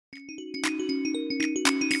This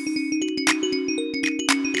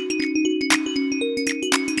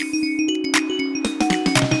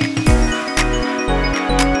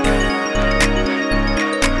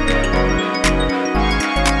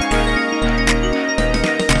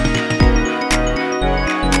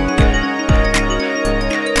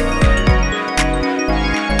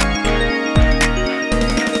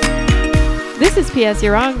is P.S.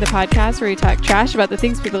 You're Wrong, the podcast where we talk trash about the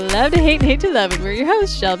things people love to hate and hate to love. And we're your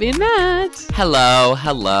hosts, Shelby and Matt. Hello.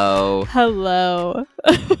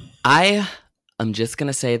 I am just going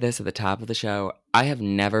to say this at the top of the show. I have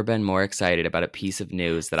never been more excited about a piece of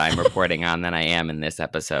news that I'm reporting on than I am in this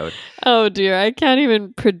episode. Oh, dear. I can't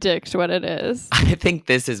even predict what it is. I think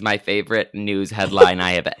this is my favorite news headline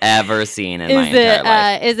I have ever seen in my entire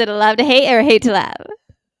life. Is it a love to hate or a hate to love?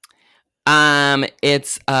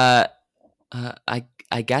 It's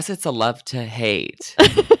I guess it's a love to hate.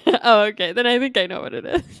 Oh, okay. Then I think I know what it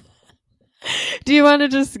is. Do you want to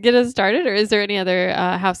just get us started, or is there any other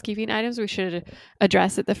housekeeping items we should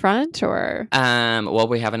address at the front, or? Well,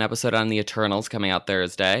 we have an episode on the Eternals coming out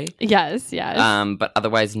Thursday. Yes. But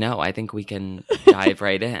otherwise, no. I think we can dive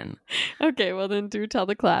right in. Okay. Well, then do tell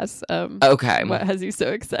the class. Okay. What has you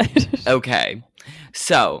so excited? Okay.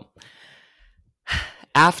 So,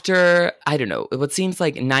 after, I don't know, what seems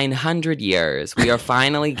like 900 years, we are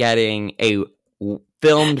finally getting a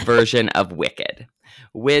filmed version of Wicked,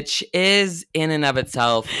 which is in and of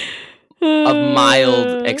itself of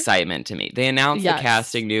mild excitement to me. They announced the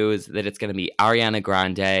casting news that it's going to be Ariana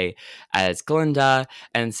Grande as Glinda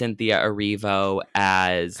and Cynthia Erivo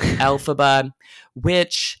as Elphaba,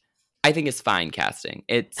 which I think is fine casting.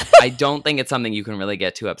 I don't think it's something you can really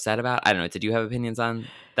get too upset about. I don't know. Did you have opinions on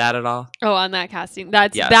that at all? Oh, on that casting.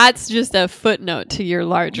 That's just a footnote to your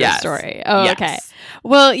larger story. Oh, yes. Okay.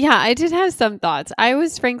 Well, yeah, I did have some thoughts. I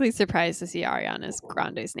was frankly surprised to see Ariana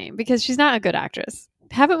Grande's name because she's not a good actress.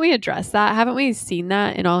 Haven't we addressed that? Haven't we seen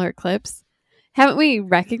that in all her clips? Haven't we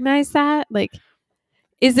recognized that? Like,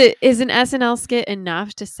 is an SNL skit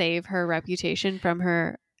enough to save her reputation from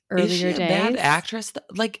her earlier days? Is she a bad actress?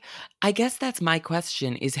 Like, I guess that's my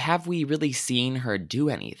question, is have we really seen her do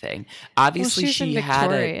anything? Obviously, she's she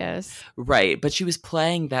had right, but she was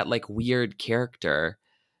playing that like weird character.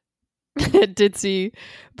 A ditzy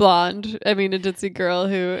blonde. I mean, a ditzy girl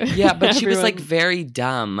who. Yeah, but she was like very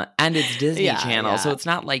dumb, and it's Disney Channel, so it's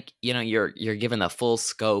not like you're given the full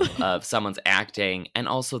scope of someone's acting, and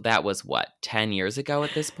also that was what 10 years ago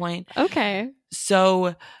at this point. Okay,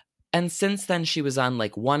 so. And since then, she was on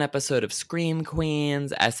like one episode of Scream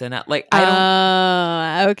Queens, SNL. Like,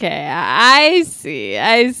 I don't. Okay, I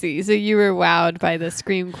see. So you were wowed by the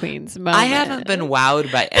Scream Queens moment. I haven't been wowed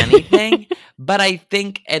by anything, but I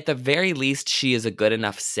think at the very least she is a good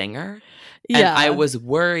enough singer. Yeah. And I was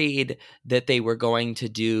worried that they were going to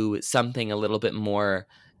do something a little bit more,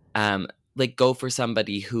 like go for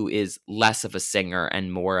somebody who is less of a singer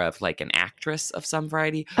and more of like an actress of some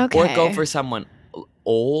variety, or go for someone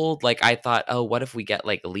old. Like I thought, oh, what if we get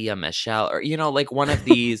like Lea Michele or like one of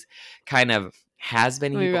these kind of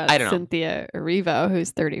has-been people. I don't know. Cynthia Erivo, who's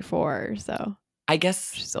 34, so I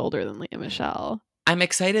guess she's older than Lea Michele. I'm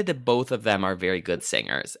excited that both of them are very good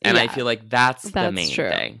singers, and I feel like that's the main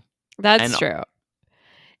thing. That's true.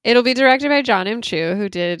 It'll be directed by John M. Chu, who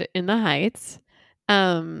did In the Heights.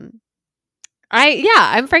 I'm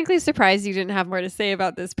frankly surprised you didn't have more to say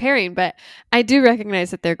about this pairing, but I do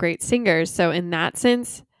recognize that they're great singers. So in that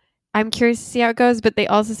sense, I'm curious to see how it goes, but they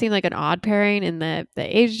also seem like an odd pairing in the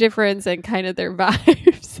age difference and kind of their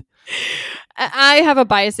vibes. I have a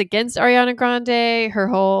bias against Ariana Grande. Her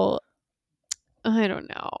whole, I don't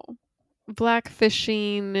know,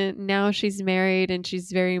 blackfishing. Now she's married and she's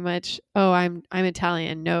very much, oh, I'm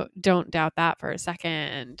Italian. No, don't doubt that for a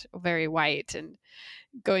second. Very white and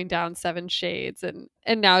going down 7 shades and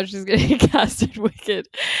now she's getting cast in Wicked.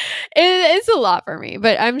 It's a lot for me,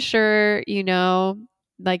 but I'm sure,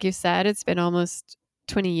 like you said, it's been almost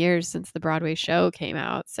 20 years since the Broadway show came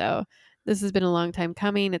out. So this has been a long time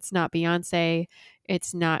coming. It's not Beyonce.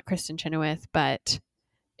 It's not Kristen Chenoweth, but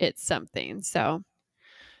it's something. So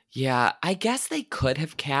yeah, I guess they could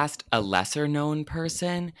have cast a lesser known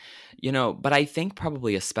person, but I think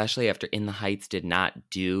probably especially after In the Heights did not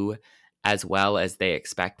do as well as they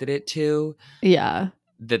expected it to. Yeah.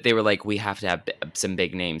 That they were like, we have to have some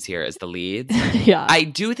big names here as the leads. Yeah. I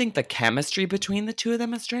do think the chemistry between the two of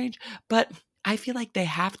them is strange, but I feel like they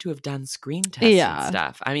have to have done screen tests and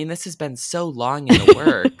stuff. I mean, this has been so long in the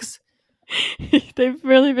works. They've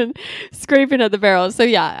really been scraping at the barrel. So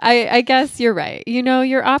yeah, I guess you're right.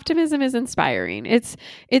 Your optimism is inspiring. It's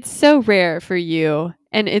so rare for you,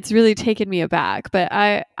 and it's really taken me aback, but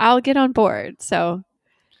I'll get on board. So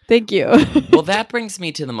Thank you. Well, that brings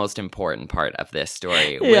me to the most important part of this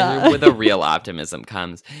story, Yeah. where the real optimism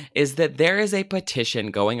comes, is that there is a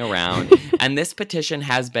petition going around, and this petition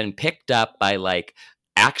has been picked up by like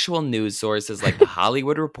actual news sources like The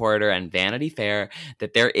Hollywood Reporter and Vanity Fair,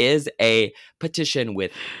 that there is a petition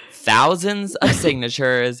with thousands of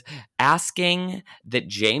signatures asking that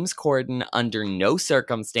James Corden under no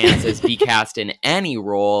circumstances be cast in any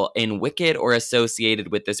role in Wicked or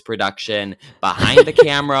associated with this production, behind the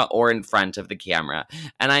camera or in front of the camera.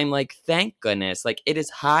 And I'm like, thank goodness. Like, it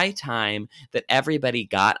is high time that everybody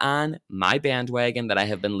got on my bandwagon that I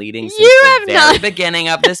have been leading since the very beginning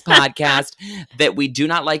of this podcast, that we do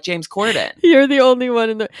not like James Corden. You're the only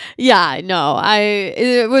one in the... Yeah, no,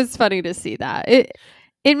 it was funny to see that.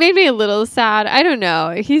 It made me a little sad. I don't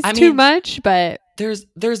know. He's too much, but... There's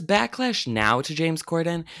backlash now to James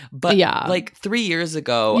Corden, but yeah. like 3 years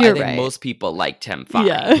ago, I think most people liked him fine.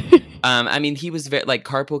 Yeah. I mean, he was very, like,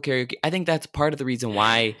 Carpool Karaoke. I think that's part of the reason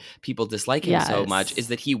why people dislike him so much, is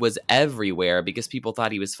that he was everywhere because people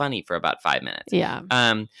thought he was funny for about 5 minutes. Yeah.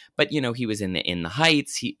 But you know, he was in the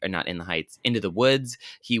Heights. Not In the Heights, Into the Woods.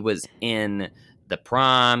 He was in The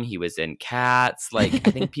Prom. He was in Cats. Like,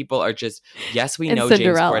 I think people are just, yes, we know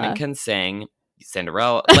James Corden can sing.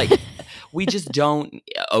 Cinderella, like, we just don't.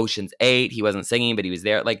 Ocean's 8, he wasn't singing, but he was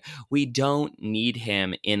there. Like, we don't need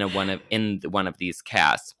him in one of these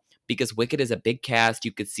casts, because Wicked is a big cast.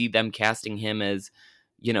 You could see them casting him as,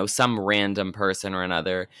 you know, some random person or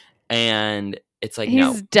another, and it's like,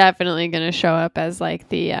 he's definitely gonna show up as like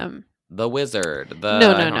the wizard.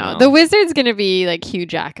 No. The wizard's gonna be like Hugh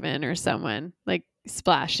Jackman or someone like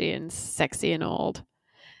splashy and sexy and old.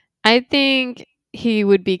 I think he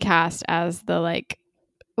would be cast as the like,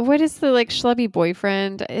 what is the like schlubby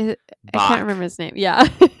boyfriend? I can't remember his name. Yeah.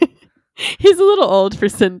 He's a little old for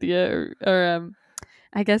Cynthia or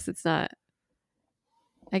I guess it's not.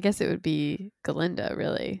 I guess it would be Galinda,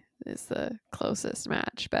 really, is the closest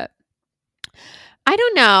match, but I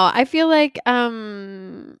don't know. I feel like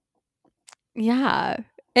yeah.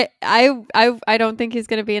 I don't think he's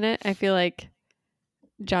going to be in it. I feel like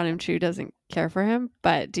John M. Chu doesn't care for him,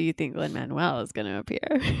 but do you think Lin-Manuel is going to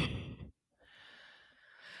appear?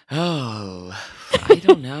 Oh, I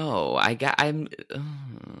don't know. I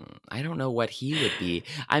don't know what he would be.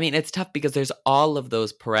 I mean, it's tough because there's all of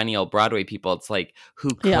those perennial Broadway people. It's like, who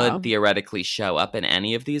could theoretically show up in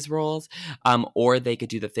any of these roles, or they could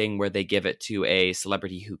do the thing where they give it to a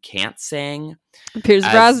celebrity who can't sing. Pierce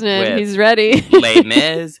Brosnan, he's ready. Les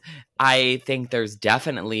Mis. I think there's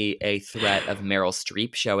definitely a threat of Meryl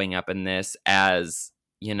Streep showing up in this as,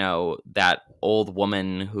 you know, that old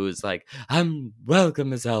woman who's like, I'm welcome,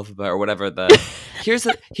 Miss Elphaba, or whatever. Here's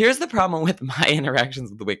the problem with my interactions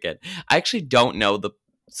with Wicked. I actually don't know the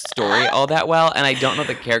story all that well, and I don't know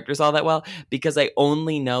the characters all that well, because I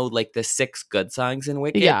only know like the 6 good songs in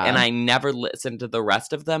Wicked, and I never listened to the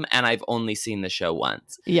rest of them, and I've only seen the show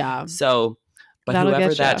once. Yeah. So... But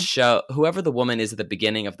whoever the woman is at the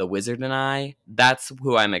beginning of The Wizard and I, that's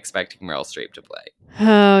who I'm expecting Meryl Streep to play.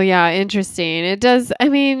 Oh, yeah. Interesting. It does. I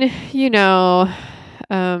mean, you know,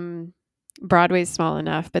 Broadway's small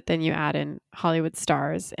enough, but then you add in Hollywood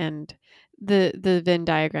stars and the Venn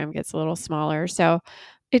diagram gets a little smaller. So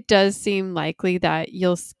it does seem likely that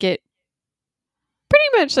you'll get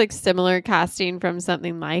pretty much like similar casting from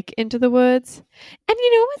something like Into the Woods. And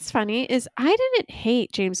you know what's funny is I didn't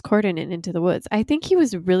hate James Corden in Into the Woods. I think he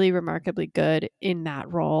was really remarkably good in that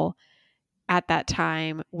role at that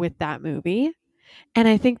time with that movie. And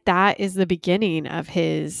I think that is the beginning of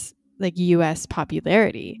his like US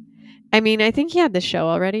popularity. I mean, I think he had the show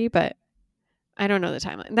already, but I don't know the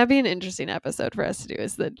timeline. That'd be an interesting episode for us to do,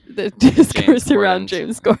 is the discourse around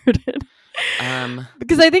James Corden.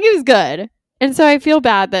 Because I think he was good. And so I feel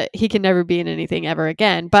bad that he can never be in anything ever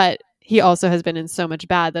again. But he also has been in so much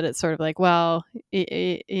bad that it's sort of like, well,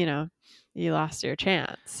 you know, you lost your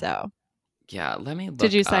chance. So yeah, let me look.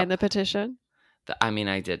 Did you sign the petition? I mean,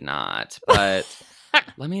 I did not, but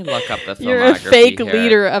let me look up the filmography. You're a fake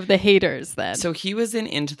leader of the haters then. So he was in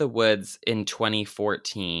Into the Woods in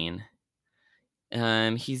 2014.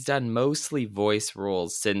 He's done mostly voice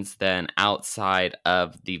roles since then, outside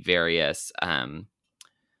of the various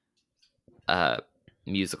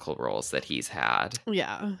musical roles that he's had.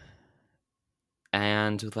 Yeah.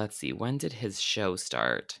 And let's see, when did his show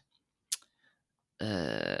start?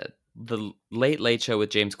 The Late Late Show with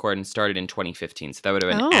James Corden started in 2015, so that would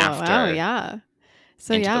have been after. Oh, yeah.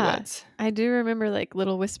 So Into the Woods. I do remember like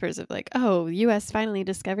little whispers of like, oh, US finally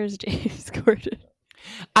discovers James Corden.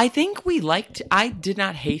 I think I did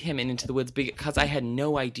not hate him in Into the Woods because I had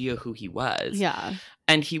no idea who he was. Yeah.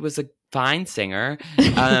 And he was fine singer.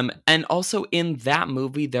 And also in that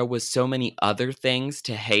movie, there was so many other things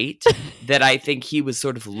to hate that I think he was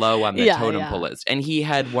sort of low on the totem pole list. And he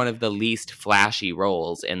had one of the least flashy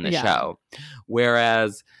roles in the show.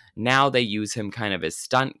 Whereas now they use him kind of as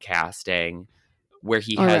stunt casting, where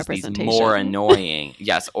he has these more annoying,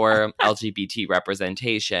 or LGBT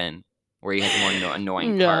representation, where he has more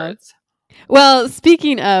annoying parts. Well,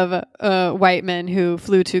 speaking of white men who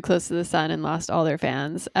flew too close to the sun and lost all their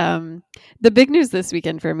fans, the big news this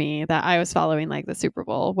weekend for me that I was following like the Super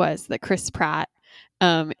Bowl was the Chris Pratt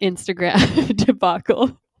Instagram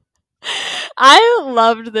debacle. I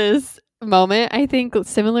loved this moment. I think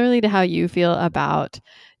similarly to how you feel about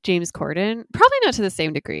James Corden, probably not to the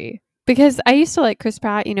same degree, because I used to like Chris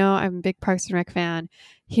Pratt. You know, I'm a big Parks and Rec fan.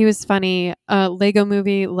 He was funny. Lego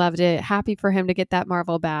movie, loved it. Happy for him to get that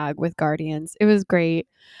Marvel bag with Guardians. It was great.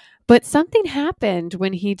 But something happened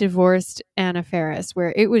when he divorced Anna Faris,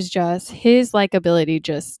 where it was just his likability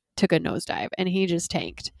just took a nosedive and he just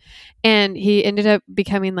tanked. And he ended up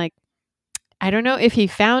becoming like, I don't know if he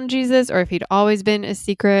found Jesus or if he'd always been a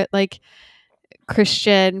secret like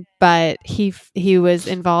Christian, but he was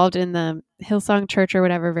involved in the Hillsong Church or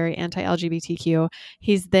whatever, very anti-LGBTQ.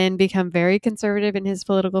 He's then become very conservative in his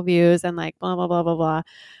political views and like blah blah blah blah blah.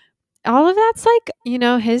 All of that's like, you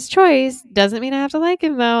know, his choice. Doesn't mean I have to like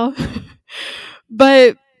him though.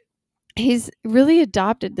 But he's really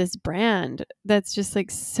adopted this brand that's just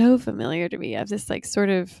like so familiar to me of this like sort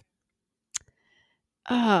of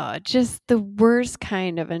just the worst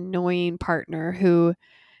kind of annoying partner who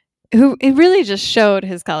it really just showed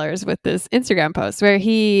his colors with this Instagram post where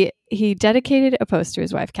he dedicated a post to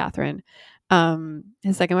his wife Catherine,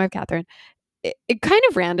 his second wife Catherine. It kind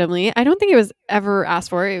of randomly. I don't think it was ever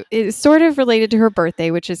asked for. It's sort of related to her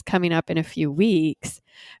birthday, which is coming up in a few weeks.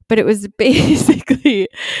 But it was basically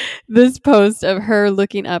this post of her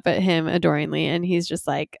looking up at him adoringly, and he's just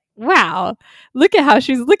like, "Wow, look at how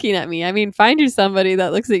she's looking at me. I mean, find you somebody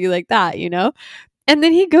that looks at you like that, you know?" And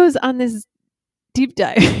then he goes on this deep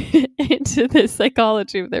dive into the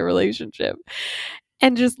psychology of their relationship.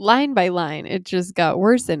 And just line by line, it just got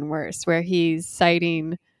worse and worse, where he's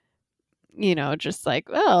citing, you know, just like,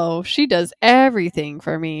 oh, she does everything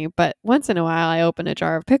for me. But once in a while, I open a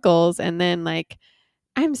jar of pickles and then, like,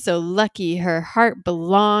 I'm so lucky her heart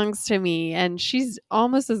belongs to me. And she's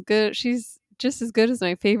almost as good. She's just as good as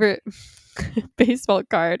my favorite baseball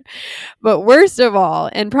card. But worst of all,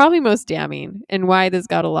 and probably most damning, and why this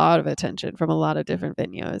got a lot of attention from a lot of different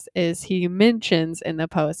venues, is he mentions in the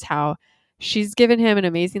post how she's given him an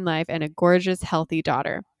amazing life and a gorgeous, healthy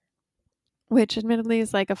daughter, which admittedly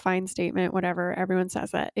is like a fine statement, whatever. Everyone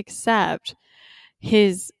says that, except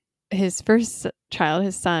his first child,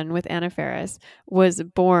 his son with Anna Faris, was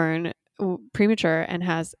born premature and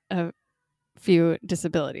has a few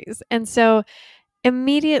disabilities. And so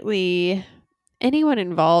immediately anyone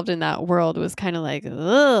involved in that world was kind of like,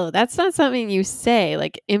 oh, that's not something you say,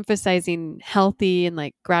 like emphasizing healthy and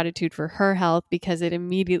like gratitude for her health, because it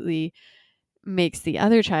immediately makes the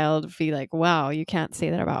other child feel like, wow, you can't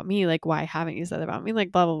say that about me. Like, why haven't you said that about me?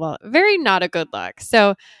 Like, blah, blah, blah. Very not a good look.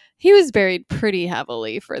 So he was buried pretty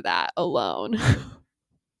heavily for that alone.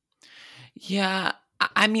 Yeah.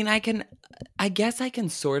 I mean, I guess I can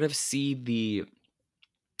sort of see the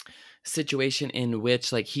situation in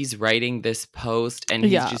which like he's writing this post and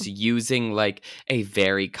he's just using like a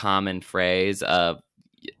very common phrase of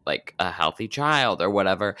like a healthy child or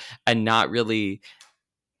whatever, and not really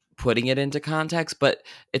putting it into context. But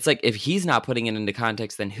it's like, if he's not putting it into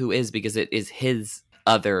context, then who is? Because it is his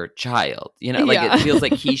other child, you know, like it feels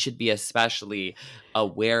like he should be especially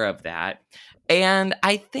aware of that. And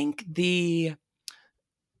I think it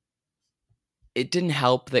didn't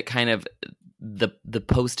help that kind of the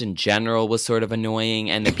post in general was sort of annoying,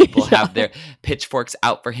 and the people have their pitchforks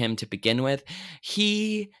out for him to begin with.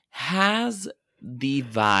 He has the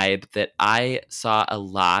vibe that I saw a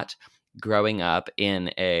lot growing up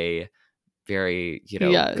in a very, you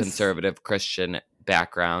know, conservative Christian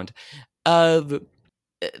background, of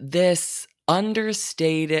this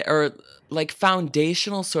understated or like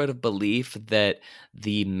foundational sort of belief that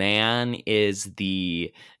the man is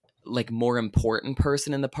the like more important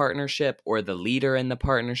person in the partnership, or the leader in the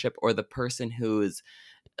partnership, or the person who's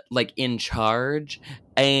like in charge,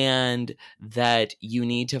 and that you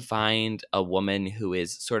need to find a woman who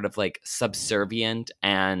is sort of like subservient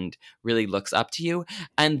and really looks up to you.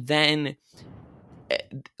 And then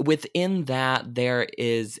within that, there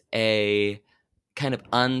is a kind of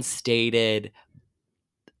unstated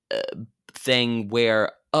thing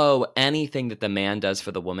where oh, anything that the man does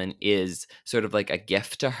for the woman is sort of like a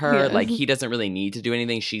gift to her. Yeah. Like, he doesn't really need to do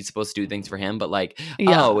anything. She's supposed to do things for him. But like,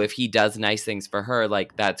 Yeah. oh, if he does nice things for her,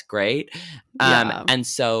 like, that's great. Yeah. And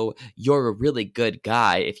so you're a really good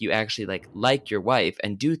guy if you actually like your wife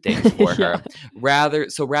and do things for Yeah. her.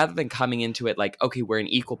 Rather than coming into it like, okay, we're an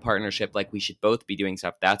equal partnership, like we should both be doing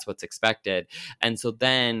stuff. That's what's expected. And so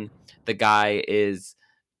then the guy is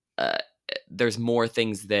there's more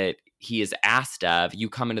things that he is asked of. You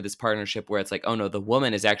come into this partnership where it's like, oh no, the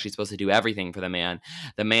woman is actually supposed to do everything for the man.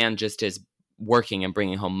 The man just is working and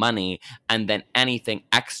bringing home money, and then anything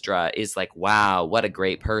extra is like, wow, what a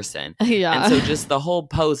great person. Yeah. And so just the whole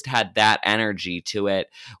post had that energy to it,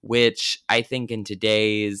 which I think in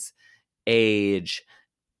today's age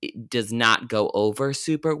it does not go over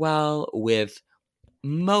super well with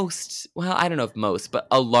most, well, I don't know if most, but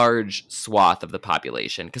a large swath of the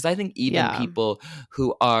population. Because I think even Yeah. people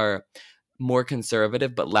who are more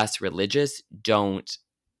conservative but less religious don't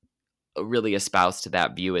really espouse to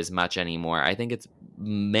that view as much anymore. I think it's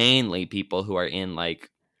mainly people who are in like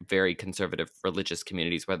very conservative religious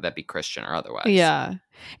communities, whether that be Christian or otherwise. Yeah.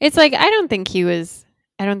 It's like I don't think he was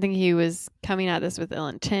coming at this with ill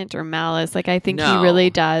intent or malice. Like I think he really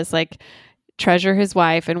No. does like treasure his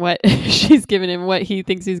wife and what she's given him, what he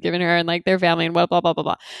thinks he's given her, and like their family and what blah blah blah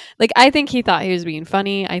blah. Like I think he thought he was being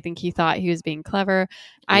funny. I think he thought he was being clever.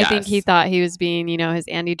 I think he Yes. thought he was being, his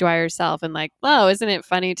Andy Dwyer self and like, oh, isn't it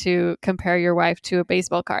funny to compare your wife to a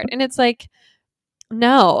baseball card? And it's like,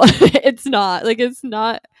 no, it's not. Like it's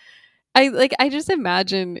not. I just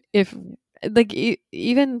imagine if like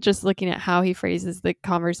even just looking at how he phrases the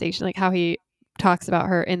conversation, like how he talks about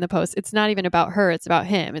her in the post, it's not even about her, it's about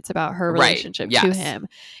him, it's about her Right. relationship to Yes. him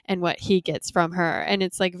and what he gets from her. And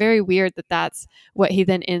it's like very weird that that's what he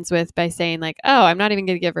then ends with by saying like, oh, I'm not even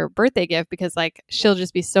going to give her a birthday gift because like she'll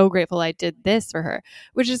just be so grateful I did this for her,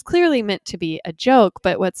 which is clearly meant to be a joke.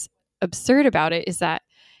 But what's absurd about it is that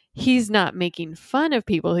he's not making fun of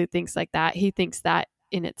people who thinks like that. He thinks that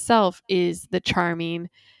in itself is the charming,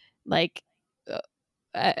 like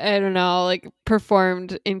I don't know, like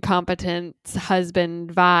performed incompetence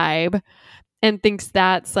husband vibe, and thinks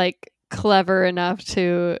that's like clever enough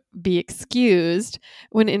to be excused,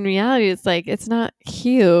 when in reality it's like it's not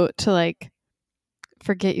cute to like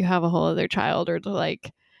forget you have a whole other child, or to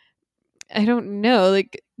like, I don't know,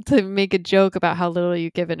 like to make a joke about how little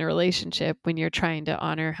you give in a relationship when you're trying to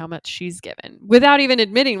honor how much she's given without even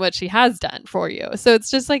admitting what she has done for you. So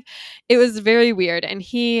it's just like, it was very weird. And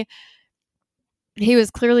he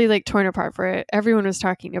was clearly like torn apart for it. Everyone was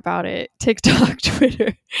talking about it. TikTok,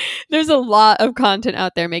 Twitter. There's a lot of content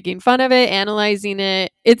out there making fun of it, analyzing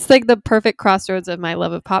it. It's like the perfect crossroads of my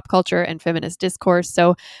love of pop culture and feminist discourse.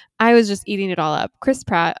 So I was just eating it all up. Chris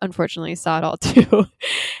Pratt, unfortunately, saw it all too.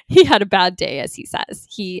 He had a bad day, as he says.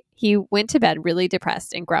 He went to bed really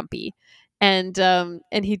depressed and grumpy. And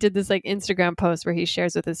he did this like Instagram post where he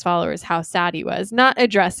shares with his followers how sad he was, not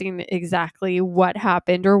addressing exactly what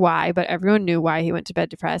happened or why, but everyone knew why he went to bed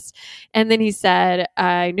depressed. And then he said,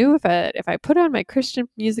 I knew if I put on my Christian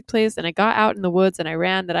music playlist and I got out in the woods and I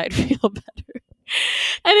ran, that I'd feel better.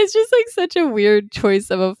 And it's just like such a weird choice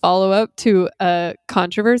of a follow-up to a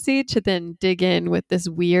controversy to then dig in with this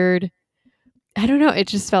weird, I don't know, it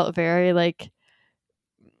just felt very like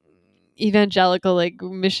evangelical, like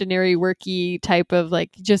missionary worky type of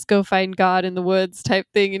like, just go find God in the woods type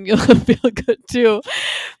thing and you'll feel good too.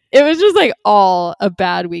 It was just like all a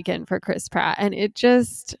bad weekend for Chris Pratt, and it's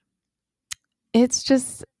just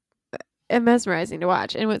mesmerizing to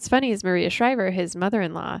watch. And what's funny is Maria Shriver, his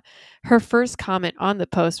mother-in-law, her first comment on the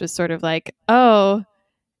post was sort of like, oh,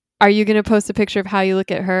 are you going to post a picture of how you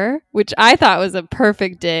look at her? Which I thought was a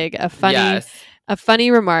perfect dig, a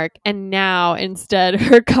funny remark. And now instead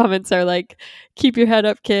her comments are like, keep your head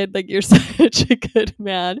up, kid, like you're such a good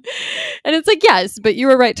man. And it's like, yes, but you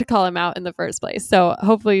were right to call him out in the first place. So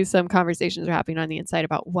hopefully some conversations are happening on the inside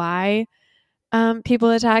about why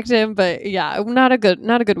people attacked him. But yeah, not a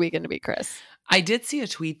good weekend to be Chris. I did see a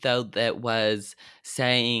tweet though that was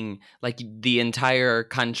saying like the entire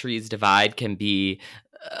country's divide can be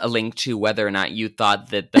a link to whether or not you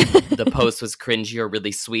thought that the post was cringy or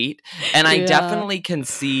really sweet. And I definitely can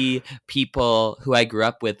see people who I grew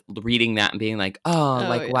up with reading that and being like,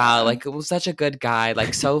 wow, like it was such a good guy,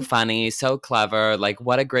 like so funny, so clever, like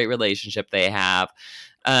what a great relationship they have.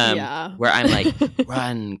 Where I'm like,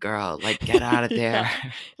 run, girl, like get out of there.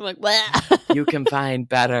 I'm like, what? You can find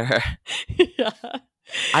better.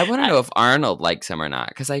 I want to know if Arnold likes him or not,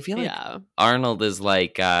 because I feel like Arnold is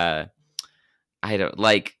like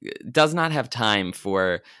does not have time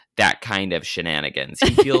for that kind of shenanigans.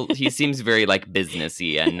 He seems very like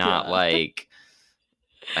businessy and not like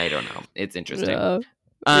I don't know. It's interesting. Yeah.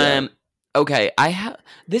 Yeah. Okay, I have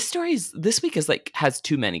this week is like has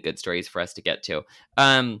too many good stories for us to get to.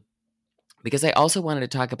 Because I also wanted to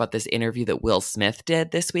talk about this interview that Will Smith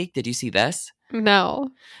did this week. Did you see this? No.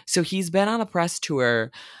 So he's been on a press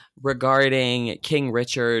tour regarding King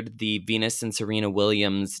Richard, the Venus and Serena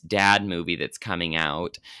Williams dad movie that's coming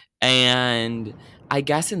out. And I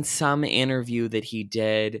guess in some interview that he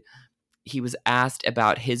did, he was asked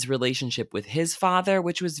about his relationship with his father,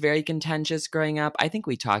 which was very contentious growing up. I think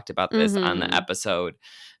we talked about this on the episode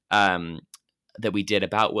that we did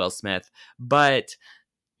about Will Smith. But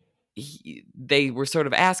they were sort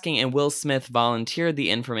of asking, and Will Smith volunteered the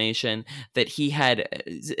information that he had,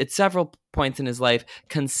 at several points in his life,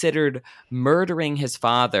 considered murdering his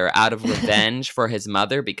father out of revenge for his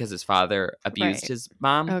mother because his father abused his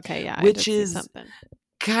mom. Okay, yeah, which is something.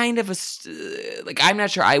 Kind of like, I'm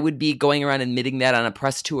not sure I would be going around admitting that on a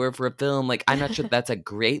press tour for a film. Like, I'm not sure that's a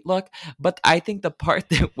great look, but I think the part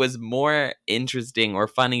that was more interesting or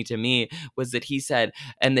funny to me was that he said,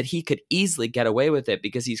 and that he could easily get away with it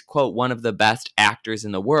because he's, quote, one of the best actors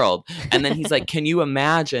in the world. And then he's like, can you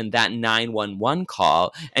imagine that 911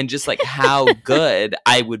 call and just like how good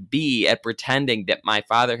I would be at pretending that my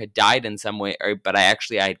father had died in some way, but I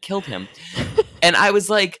had killed him. And I was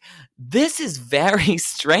like, this is very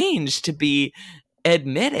strange to be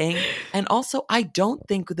admitting. And also, I don't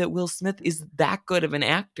think that Will Smith is that good of an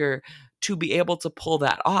actor to be able to pull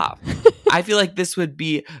that off. I feel like this would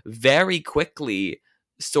be very quickly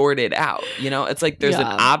sorted out. You know, it's like there's an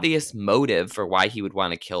obvious motive for why he would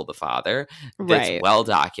want to kill the father that's well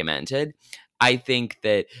documented. I think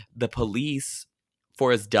that the police,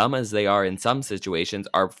 for as dumb as they are in some situations,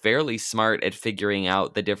 are fairly smart at figuring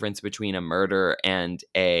out the difference between a murder and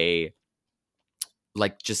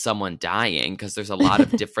just someone dying, because there's a lot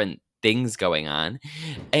of different things going on.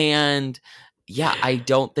 And yeah, I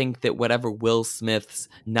don't think that whatever Will Smith's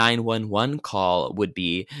 911 call would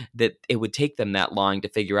be, that it would take them that long to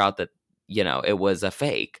figure out that, you know, it was a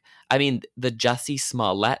fake. I mean, the Jussie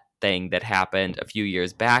Smollett thing that happened a few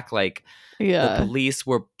years back, like, the police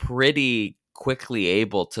were pretty quickly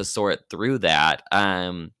able to sort through that.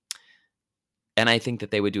 And I think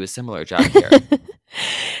that they would do a similar job here.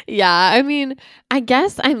 Yeah, I mean, I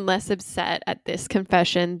guess I'm less upset at this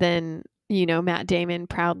confession than, you know, Matt Damon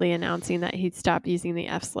proudly announcing that he'd stopped using the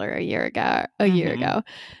F slur a year ago.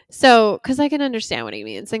 So, because I can understand what he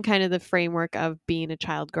means and kind of the framework of being a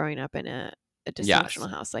child growing up in a dysfunctional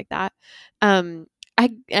house like that.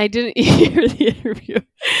 I didn't hear the interview.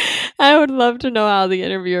 I would love to know how the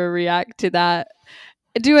interviewer react to that.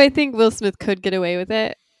 Do I think Will Smith could get away with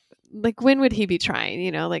it? Like, when would he be trying?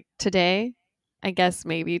 You know, like today? I guess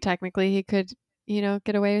maybe technically he could, you know,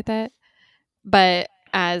 get away with it. But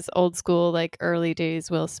as old school, like early days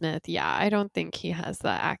Will Smith, yeah, I don't think he has the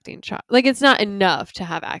acting chop. Like, it's not enough to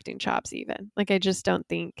have acting chops even. Like, I just don't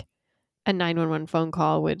think a 911 phone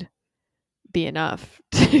call would be enough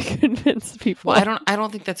to convince people. Well, I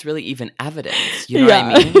don't think that's really even evidence. You know what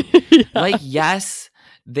I mean? Like, yes,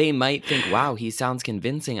 they might think, wow, he sounds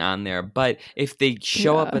convincing on there. But if they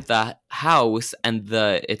show up at the house and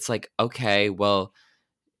it's like, okay, well,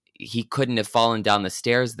 he couldn't have fallen down the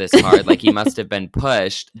stairs this hard, like he must have been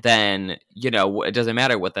pushed, then, you know, it doesn't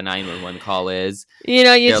matter what the 911 call is. You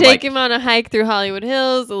know, you take him on a hike through Hollywood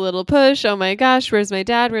Hills, a little push, oh my gosh, where's my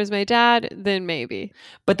dad, then maybe.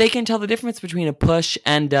 But they can tell the difference between a push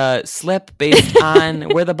and a slip based on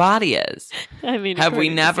where the body is. I mean, have we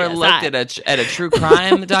never looked at a true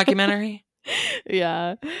crime documentary?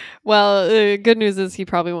 Yeah. Well, good news is he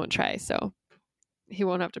probably won't try, so he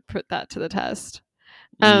won't have to put that to the test.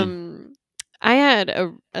 I had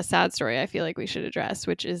a sad story I feel like we should address,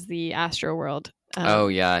 which is the Astroworld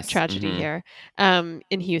tragedy here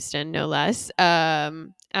in Houston, no less.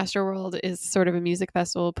 Astroworld is sort of a music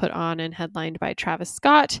festival put on and headlined by Travis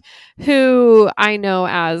Scott, who I know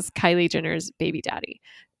as Kylie Jenner's baby daddy.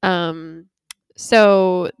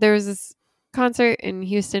 So there was this concert in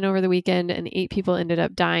Houston over the weekend, and 8 people ended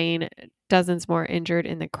up dying, dozens more injured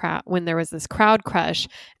in the crowd when there was this crowd crush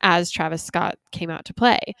as Travis Scott came out to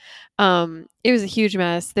play. It was a huge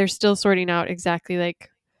mess. They're still sorting out exactly like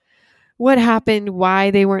what happened,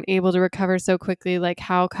 why they weren't able to recover so quickly, like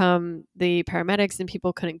how come the paramedics and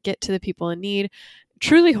people couldn't get to the people in need.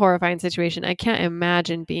 Truly horrifying situation. I can't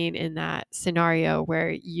imagine being in that scenario where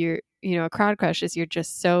a crowd crush is you're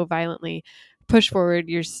just so violently push forward,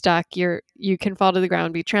 you're stuck, you can fall to the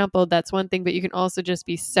ground, be trampled. That's one thing, but you can also just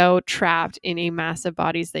be so trapped in a mass of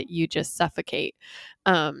bodies that you just suffocate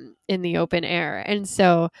in the open air. And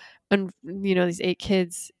so, these 8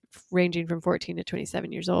 kids ranging from 14 to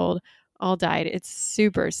 27 years old all died. It's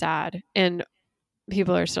super sad and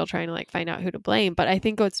people are still trying to like find out who to blame. But I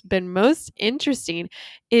think what's been most interesting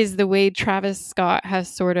is the way Travis Scott has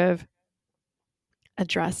sort of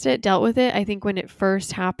addressed it, dealt with it. I think when it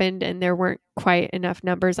first happened and there weren't quite enough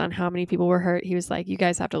numbers on how many people were hurt, he was like, you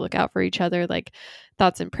guys have to look out for each other, like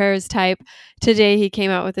thoughts and prayers type. Today he came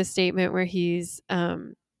out with a statement where he's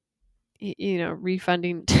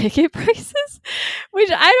refunding ticket prices, which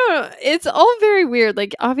I don't, it's all very weird.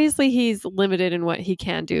 Like obviously he's limited in what he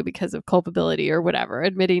can do because of culpability or whatever,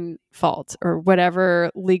 admitting fault or whatever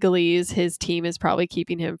legalese his team is probably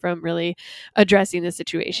keeping him from really addressing the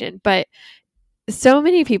situation. But so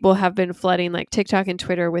many people have been flooding like TikTok and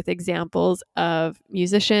Twitter with examples of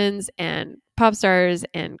musicians and pop stars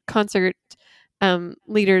and concert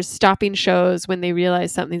leaders stopping shows when they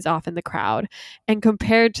realize something's off in the crowd. And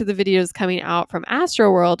compared to the videos coming out from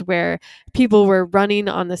Astroworld, where people were running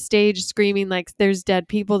on the stage screaming like, there's dead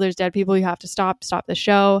people, you have to stop the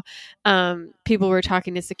show. People were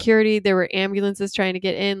talking to security. There were ambulances trying to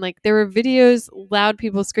get in. Like there were videos, loud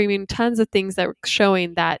people screaming, tons of things that were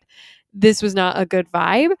showing that this was not a good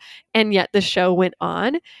vibe, and yet the show went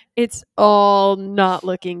on. It's all not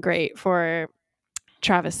looking great for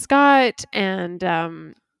Travis Scott, and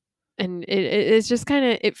it's just kind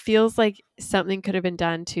of, it feels like something could have been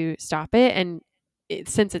done to stop it. And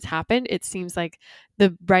since it's happened, it seems like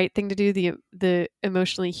the right thing to do, the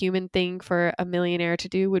emotionally human thing for a millionaire to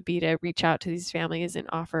do would be to reach out to these families and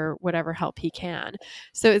offer whatever help he can.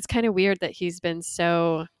 So it's kind of weird that he's been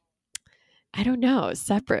so, I don't know,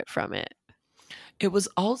 separate from it. It was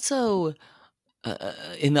also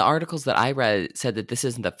in the articles that I read said that this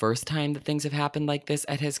isn't the first time that things have happened like this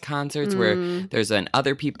at his concerts, where there's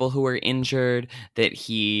other people who were injured, that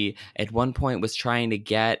he at one point was trying to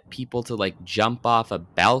get people to like jump off a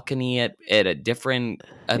balcony at a different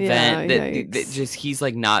event. That just, he's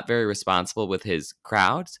like not very responsible with his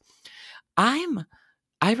crowds. I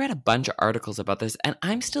read a bunch of articles about this, and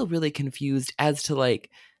I'm still really confused as to like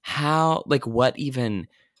how, like what even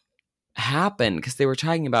happened, because they were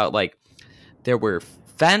talking about like there were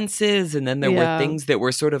fences, and then there were things that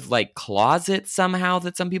were sort of like closets somehow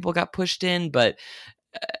that some people got pushed in, but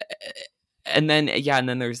and then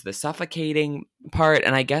there's the suffocating part.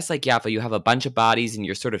 And I guess like if you have a bunch of bodies and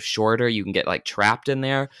you're sort of shorter, you can get like trapped in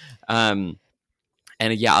there. And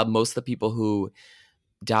most of the people who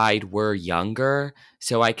died were younger,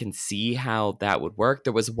 so I can see how that would work.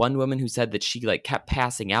 There was one woman who said that she like kept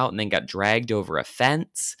passing out and then got dragged over a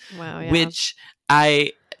fence. Wow, yeah. Which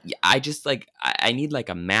I just like, I need like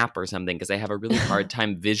a map or something, because I have a really hard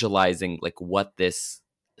time visualizing like what this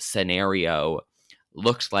scenario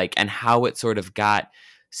looked like and how it sort of got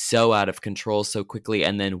so out of control so quickly,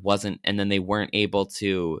 and then they weren't able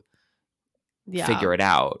to figure it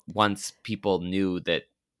out once people knew that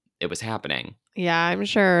it was happening. Yeah, I'm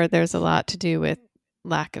sure there's a lot to do with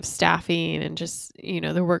lack of staffing and just,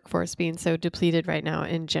 the workforce being so depleted right now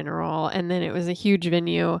in general. And then it was a huge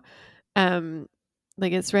venue.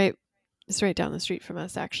 Like it's right down the street from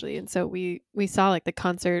us actually. And so we saw like the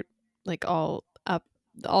concert, like all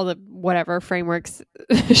the whatever frameworks,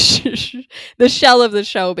 the shell of the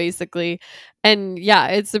show basically. And yeah,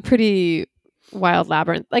 it's a pretty wild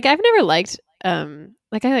labyrinth. Like I've never liked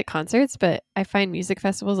like I like concerts, but I find music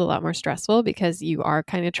festivals a lot more stressful because you are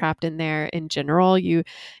kind of trapped in there in general.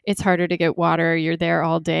 It's harder to get water. You're there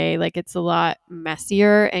all day. Like it's a lot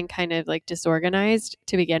messier and kind of like disorganized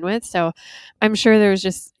to begin with. So I'm sure there was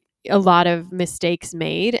just a lot of mistakes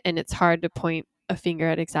made, and it's hard to point a finger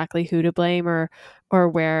at exactly who to blame or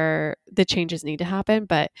where the changes need to happen.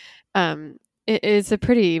 But it is a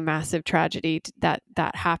pretty massive tragedy that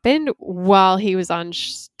happened while he was on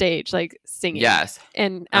stage, like singing. Yes.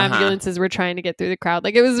 And ambulances were trying to get through the crowd.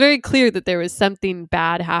 Like it was very clear that there was something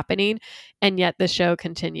bad happening, and yet the show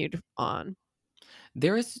continued on.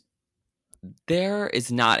 There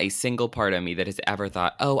is not a single part of me that has ever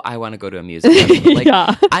thought, oh, I want to go to a music festival.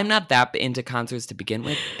 Like, I'm not that into concerts to begin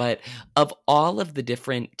with, but of all of the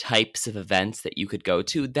different types of events that you could go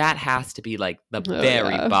to, that has to be like the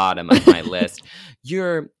very bottom of my list.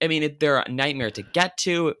 They're a nightmare to get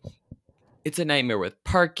to. It's a nightmare with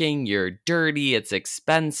parking. You're dirty. It's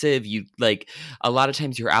expensive. You like a lot of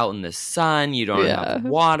times you're out in the sun. You don't have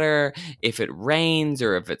water. If it rains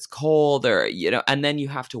or if it's cold or, and then you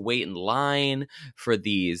have to wait in line for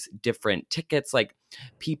these different tickets. Like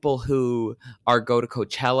people who go to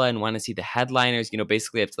Coachella and want to see the headliners,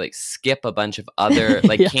 basically have to like skip a bunch of other,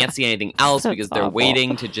 like can't see anything else because they're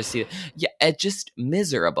waiting to just see it. Yeah, it's just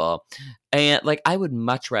miserable. And like, I would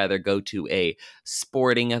much rather go to a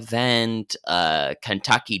sporting event,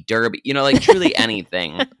 Kentucky Derby, like truly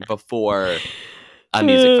anything before a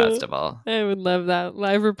music festival. I would love that.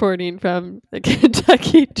 Live reporting from the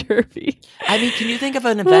Kentucky Derby. I mean, can you think of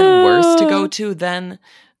an event worse to go to than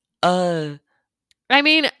I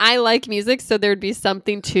mean, I like music, so there'd be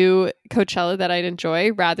something to Coachella that I'd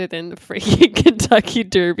enjoy rather than the freaking Kentucky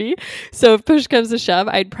Derby. So if push comes to shove,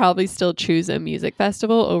 I'd probably still choose a music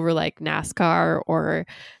festival over like NASCAR or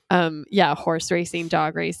horse racing,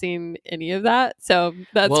 dog racing, any of that. So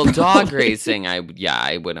that's dog racing. I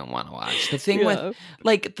wouldn't want to watch. The thing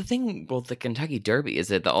with the Kentucky Derby is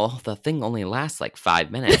that the thing only lasts like 5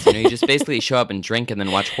 minutes. You just basically show up and drink and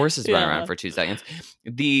then watch horses run around for 2 seconds.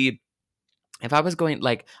 If I was going,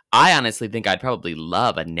 I honestly think I'd probably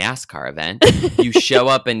love a NASCAR event. You show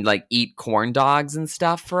up and eat corn dogs and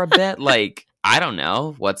stuff for a bit. I don't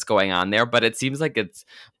know what's going on there, but it seems like it's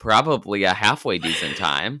probably a halfway decent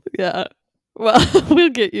time. Yeah. Well,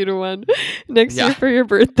 we'll get you to one next year for your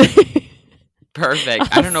birthday.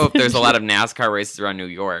 Perfect. I don't know if there's a lot of NASCAR races around New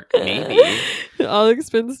York. Maybe. All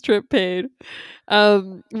expense trip paid.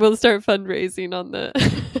 We'll start fundraising on the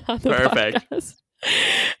Perfect. podcast.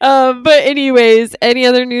 But anyways, any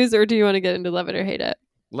other news, or do you want to get into Love It or Hate It?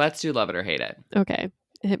 Let's do Love It or Hate It. Okay.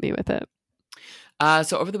 Hit me with it.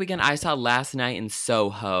 So over the weekend, I saw Last Night in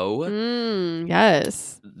Soho.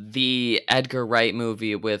 Yes. The Edgar Wright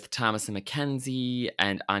movie with Thomasin McKenzie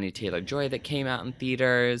and Anya Taylor-Joy that came out in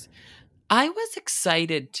theaters. I was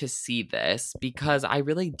excited to see this because I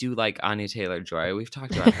really do like Anya Taylor-Joy. We've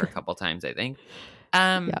talked about her a couple times, I think.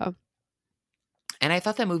 Yeah. And I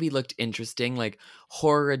thought that movie looked interesting,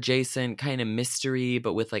 horror adjacent kind of mystery,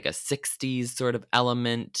 but with a 60s sort of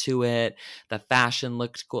element to it. The fashion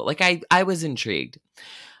looked cool. I was intrigued.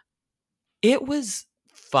 It was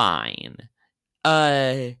fine.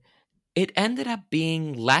 It ended up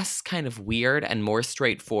being less kind of weird and more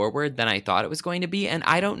straightforward than I thought it was going to be. And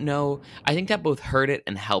I don't know. I think that both hurt it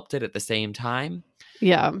and helped it at the same time.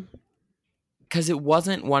 Yeah. Because it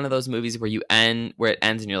wasn't one of those movies where it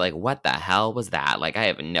ends and you're like, what the hell was that? I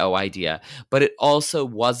have no idea. But it also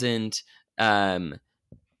wasn't there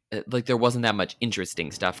wasn't that much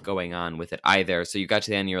interesting stuff going on with it either. So you got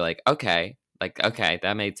to the end and you're like, okay,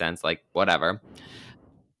 that made sense. Whatever.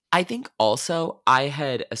 I think also I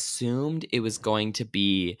had assumed it was going to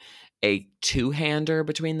be a two-hander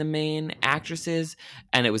between the main actresses,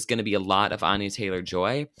 and it was going to be a lot of Anya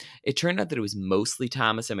Taylor-Joy. It turned out that it was mostly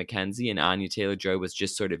Thomasin McKenzie, and Anya Taylor-Joy was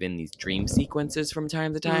just sort of in these dream sequences from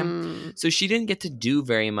time to time. So she didn't get to do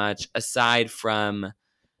very much aside from,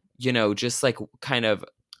 just kind of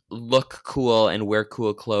look cool and wear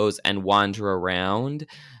cool clothes and wander around.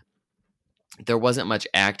 There wasn't much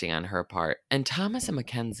acting on her part. And Thomasin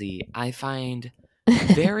McKenzie, I find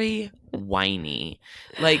very whiny.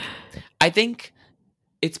 I think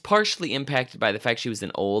it's partially impacted by the fact she was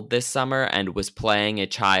an old this summer and was playing a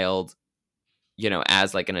child,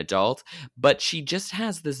 as an adult. But she just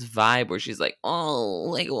has this vibe where she's like, oh,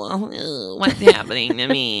 what's happening to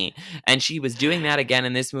me? And she was doing that again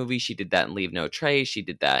in this movie. She did that in Leave No Trace. She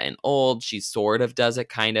did that in Old. She sort of does it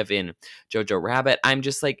kind of in Jojo Rabbit. I'm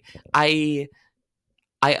just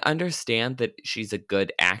I understand that she's a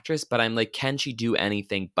good actress, but I'm can she do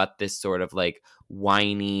anything but this sort of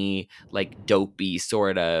whiny, dopey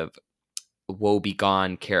sort of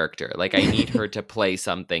woebegone character? I need her to play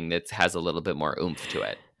something that has a little bit more oomph to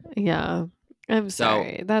it. Yeah. I'm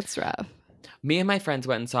sorry. That's rough. Me and my friends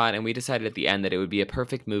went and saw it, and we decided at the end that it would be a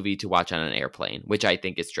perfect movie to watch on an airplane, which I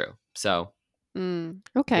think is true. So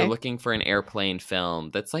okay. You're looking for an airplane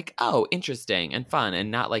film that's interesting and fun and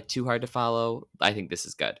not too hard to follow. I think this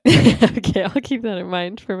is good. Okay, I'll keep that in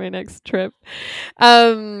mind for my next trip.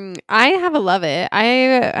 I have a Love It.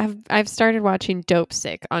 I've started watching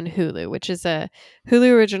Dopesick on Hulu, which is a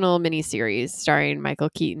Hulu original miniseries starring Michael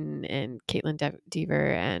Keaton and Caitlin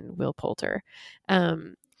Dever and Will Poulter.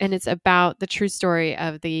 And it's about the true story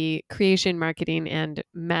of the creation, marketing, and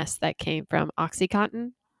mess that came from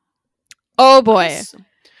OxyContin. Oh boy.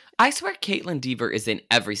 I swear Caitlin Dever is in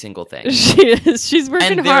every single thing. She is. She's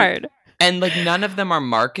working hard. And none of them are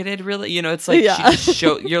marketed really. It's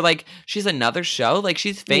she's another show.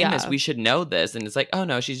 She's famous. Yeah. We should know this. And it's oh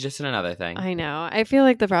no, she's just in another thing. I know. I feel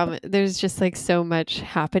like the problem, there's just so much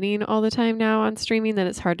happening all the time now on streaming that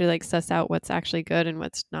it's hard to suss out what's actually good and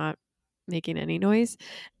what's not making any noise.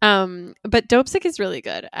 But Dopesick is really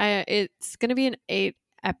good. It's going to be an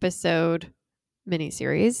 8-episode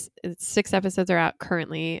miniseries. 6 episodes are out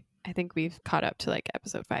currently. I think we've caught up to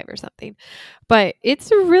episode 5 or something, but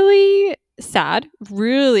it's really sad,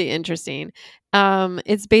 really interesting.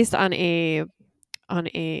 It's based on a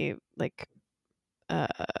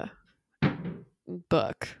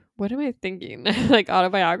book what am I thinking? Like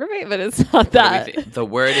autobiography, but it's not What do we that. think? The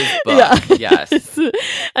word is book. Yes. It's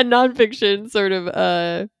a nonfiction sort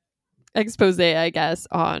of expose, I guess,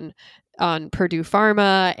 on Purdue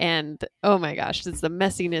Pharma, and oh my gosh, it's the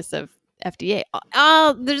messiness of FDA.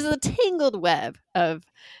 Oh, there's a tangled web of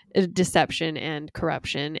deception and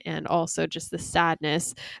corruption, and also just the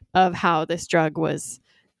sadness of how this drug was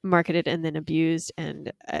marketed and then abused,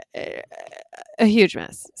 and a huge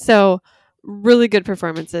mess. So really good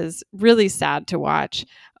performances, really sad to watch,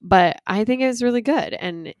 but I think it's really good,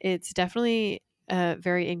 and it's definitely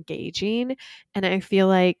very engaging. And I feel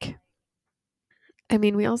like, I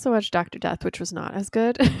mean, we also watched Dr. Death, which was not as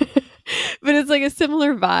good, but it's like a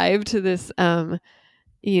similar vibe to this.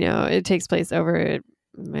 It takes place over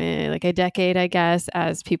like a decade, I guess,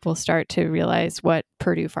 as people start to realize what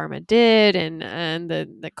Purdue Pharma did, and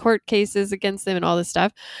the court cases against them and all this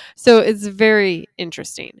stuff. So it's very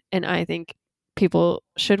interesting, and I think people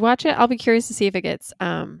should watch it. I'll be curious to see if it gets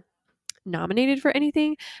nominated for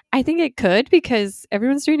anything. I think it could, because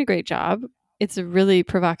everyone's doing a great job. It's a really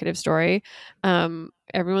provocative story.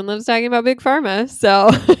 Everyone loves talking about Big Pharma, so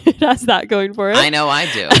it has that going for it. I know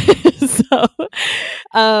I do. So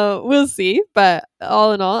we'll see. But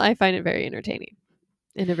all in all, I find it very entertaining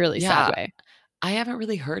in a really sad way. I haven't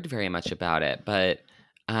really heard very much about it, but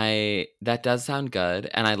that does sound good.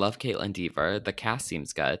 And I love Caitlin Dever. The cast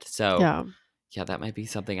seems good. So yeah, that might be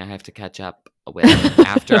something I have to catch up with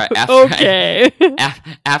after I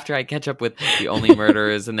catch up with The Only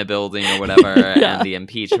Murderers in the Building or whatever, and the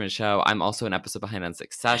impeachment show. I'm also an episode behind on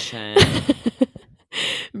Succession.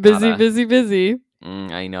 Busy.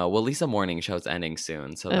 I know. Well, Lisa Morning Show's ending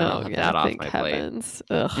soon, so then I'll have that off my plate.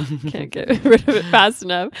 Ugh, can't get rid of it fast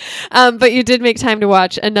enough. But you did make time to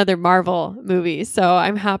watch another Marvel movie, so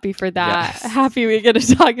I'm happy for that. Yes. Happy we get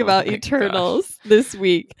to talk about Eternals this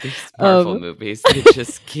week. These Marvel movies, they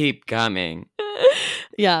just keep coming.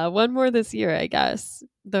 Yeah, one more this year, I guess.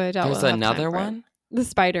 Though I doubt there's another one. The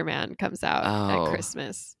Spider-Man comes out at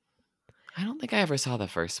Christmas. I don't think I ever saw the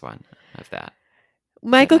first one of that.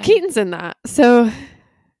 Michael Keaton's in that. So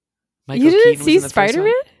you didn't see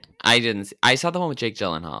Spider-Man? I didn't. I saw the one with Jake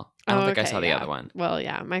Gyllenhaal. I don't think I saw the other one. Well,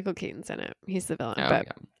 yeah, Michael Keaton's in it. He's the villain, but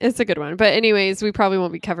it's a good one. But anyways, we probably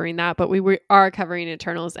won't be covering that, but we are covering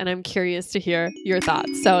Eternals, and I'm curious to hear your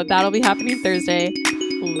thoughts. So that'll be happening Thursday.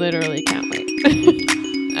 Literally can't wait.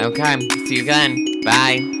 Okay. See you again.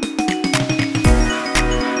 Bye.